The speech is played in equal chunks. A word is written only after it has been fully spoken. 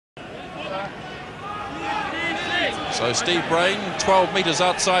So Steve Brain, 12 metres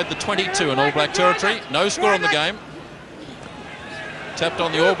outside the 22 in All Black territory. No score in the game. Tapped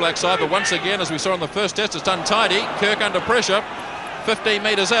on the All Black side, but once again, as we saw in the first test, it's untidy. Kirk under pressure. 15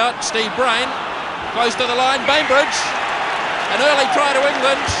 metres out. Steve Brain, close to the line. Bainbridge. An early try to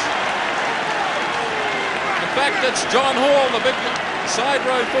England. In fact, it's John Hall, the big side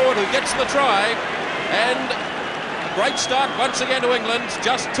row forward, who gets the try. And a great start once again to England.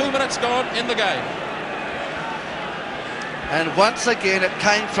 Just 2 minutes gone in the game. And once again, it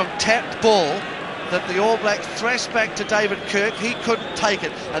came from tapped ball that the All Blacks thrashed back to David Kirk. He couldn't take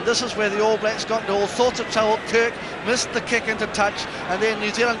it. And this is where the All Blacks got into all sorts of trouble. Kirk missed the kick into touch, and then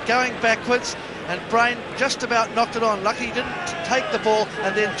New Zealand going backwards, and Brain just about knocked it on. Lucky he didn't take the ball,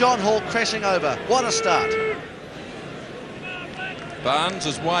 and then John Hall crashing over. What a start. Barnes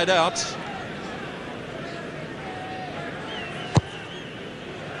is wide out.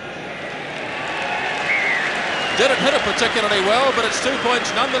 Didn't hit it particularly well, but it's 2 points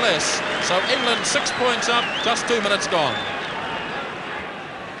nonetheless. So England 6 points up, just 2 minutes gone.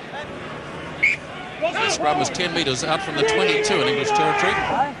 The scrum was 10 metres out from the 22 in English territory.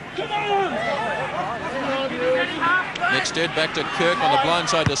 Nexted back to Kirk on the blind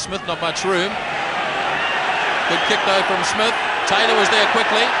side to Smith, not much room. Good kick though from Smith. Taylor was there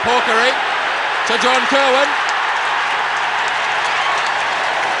quickly. Porkery to John Kirwan.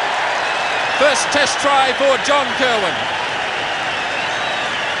 First test try for John Kirwan.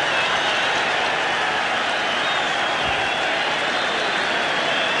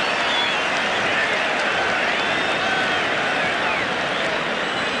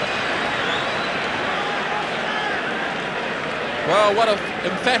 Well, what an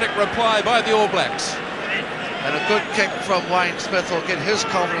emphatic reply by the All Blacks. And a good kick from Wayne Smith will get his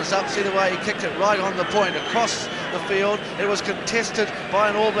confidence up. See the way he kicked it right on the point across the field. It was contested by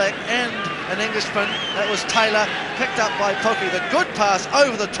an All Black and an Englishman. That was Taylor, picked up by Pokey. The good pass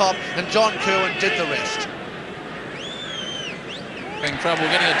over the top, and John Kirwan did the rest. Having trouble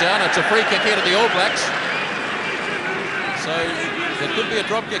getting it down. It's a free kick here to the All Blacks. So there could be a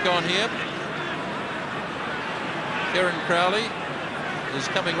drop kick on here. Kieran Crowley is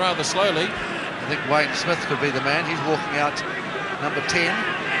coming rather slowly. I think Wayne Smith could be the man. He's walking out number 10,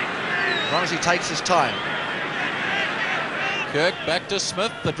 as long as he takes his time. Kirk back to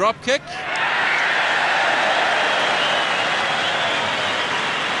Smith, the drop kick.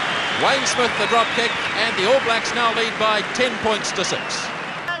 Wayne Smith, the drop kick, and the All Blacks now lead by 10 points to 6.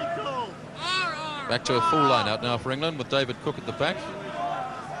 Back to a full line out now for England with David Cook at the back.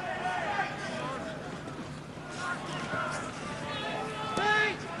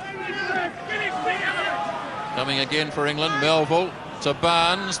 Coming again for England, Melville to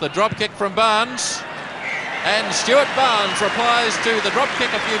Barnes, the drop kick from Barnes. And Stuart Barnes replies to the drop kick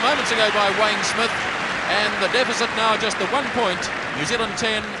a few moments ago by Wayne Smith. And the deficit now just the 1 point. New Zealand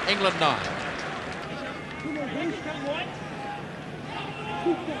 10, England 9.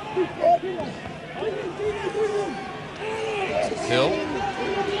 Hill.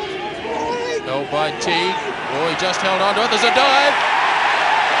 Held by Teague. Oh, he just held on to it. There's a dive.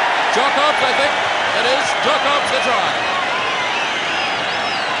 Jock Hobbs, I think. It is Jock Hobbs the try.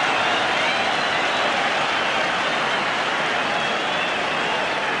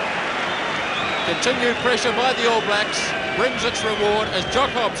 Continued pressure by the All Blacks brings its reward as Jock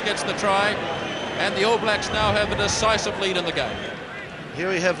Hobbs gets the try, and the All Blacks now have a decisive lead in the game. Here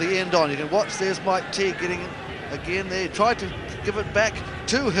we have the end on. You can watch, there's Mike Teague getting again there. He tried to give it back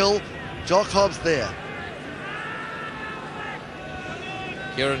to Hill. Jock Hobbs there.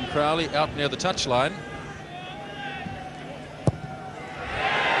 Kieran Crowley out near the touchline.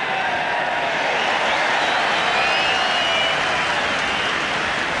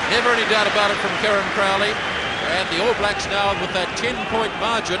 Never any doubt about it from Kieran Crowley. And the All Blacks now with that 10-point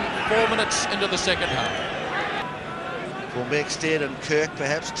margin, 4 minutes into the second half. For Mexted and Kirk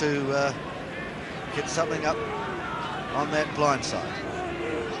perhaps to get something up on that blind side.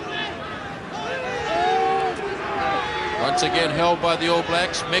 Once again held by the All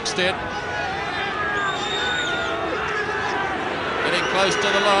Blacks. Mexted getting close to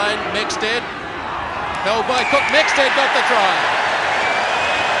the line. Mexted held by Cook. Mexted got the try.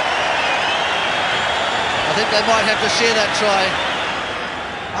 I think they might have to share that try.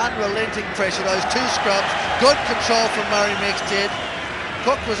 Unrelenting pressure, those two scrubs. Good control from Murray Mexted.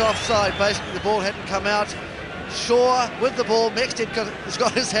 Cook was offside, basically the ball hadn't come out. Shaw with the ball. Mexted has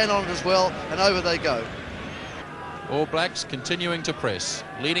got his hand on it as well, and over they go. All Blacks continuing to press,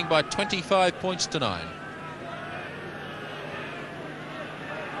 leading by 25 points to 9.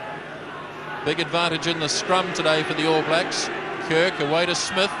 Big advantage in the scrum today for the All Blacks. Kirk away to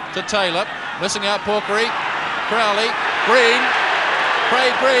Smith, to Taylor, missing out Porkery. Crowley, Green,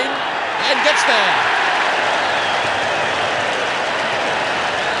 Craig Green, and gets there.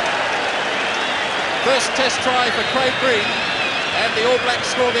 First test try for Craig Green, and the All Blacks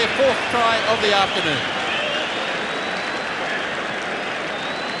score their 4th try of the afternoon.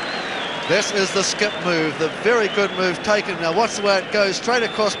 This is the skip move, the very good move taken. Now watch the way it goes, straight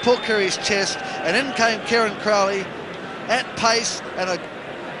across Paul Keary's chest, and in came Kieran Crowley at pace, and a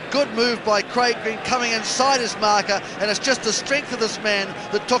good move by Craig Green coming inside his marker, and it's just the strength of this man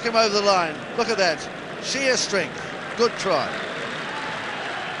that took him over the line. Look at that, sheer strength. Good try.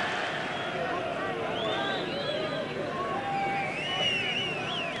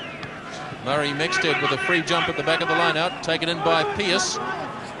 Murray Mexted with a free jump at the back of the line out, taken in by Pearce.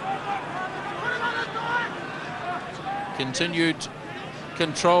 Continued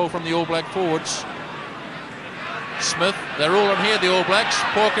control from the All Black forwards. Smith, they're all in here, the All Blacks.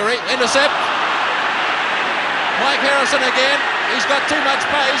 Porkery, intercept. Mike Harrison again, he's got too much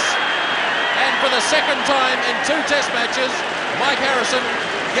pace. And for the second time in 2 test matches, Mike Harrison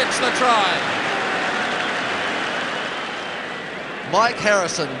gets the try. Mike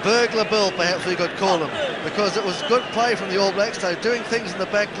Harrison, burglar Bill perhaps we could call him, because it was good play from the All Blacks. They were doing things in the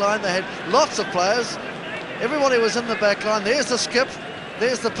back line. They had lots of players. Everybody was in the back line. There's the skip.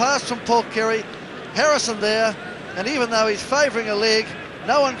 There's the pass from Paul Keary. Harrison there, and even though he's favouring a leg,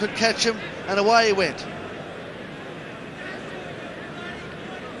 no one could catch him, and away he went.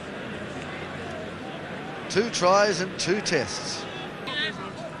 Two tries and 2 tests.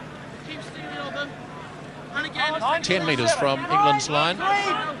 10 metres from England's line.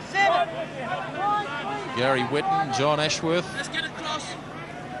 Gary Whitten, John Ashworth.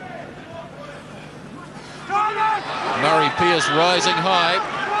 Murray Pearce rising high.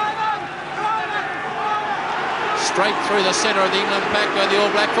 Straight through the centre of the England pack by the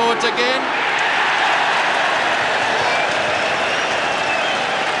All Black forwards again.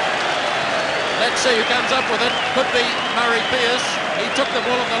 Let's see who comes up with it. Could be Murray Pearce. He took the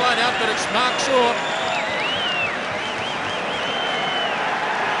ball on the line out, but it's Mark Shaw.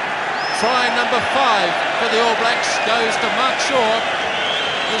 Try number 5 for the All Blacks goes to Mark Shaw,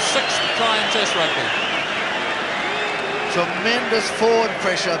 his 6th try in Test rugby. Tremendous forward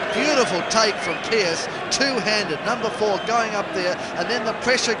pressure, beautiful take from Pearce, two-handed, number 4 going up there, and then the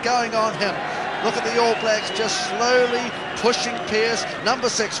pressure going on him. Look at the All Blacks just slowly pushing Pearce. Number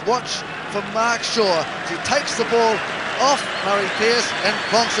 6, watch for Mark Shaw. He takes the ball off Murray Pearce and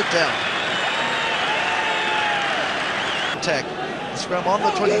plonks it down. Attack. Scrum on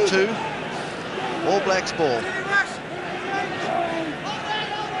the 22. All Blacks ball.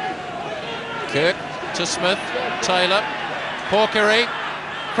 Kirk to Smith, Taylor, Porkery,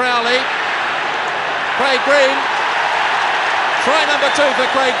 Crowley, Craig Green. Try number 2 for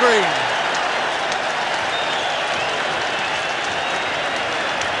Craig Green.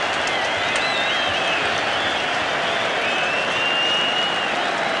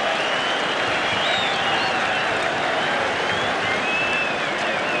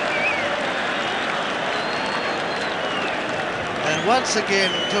 Once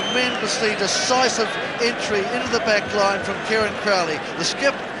again, tremendously decisive entry into the back line from Kieran Crowley. The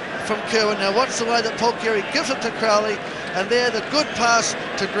skip from Kerwin. Now watch the way that Paul Keary gives it to Crowley, and there the good pass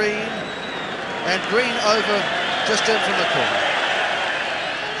to Green, and Green over just in from the corner.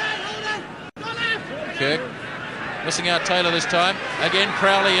 Kirk missing out Taylor this time. Again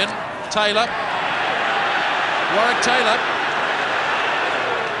Crowley in. Taylor. Warwick Taylor.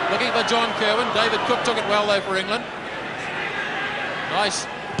 Looking for John Kerwin. David Cook took it well though for England. Nice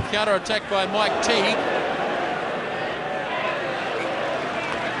counter-attack by Mike Teague.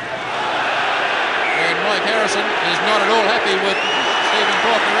 And Mike Harrison is not at all happy with Stephen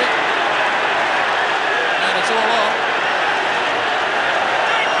Porkery. And it's all on.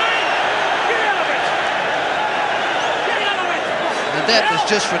 And that was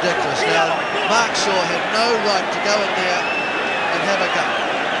just ridiculous. Now, Mark Shaw had no right to go in there and have a go.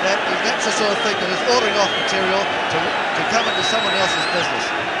 That's the sort of thing that is ordering off material to come into someone else's business.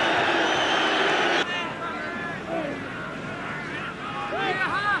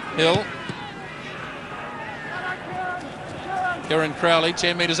 Hill. Kieran Crowley,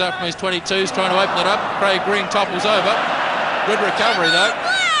 10 metres up from his 22s, trying to open it up. Craig Green topples over. Good recovery though.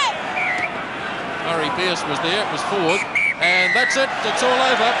 Murray Pearce was there, it was forward. And that's it, it's all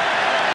over.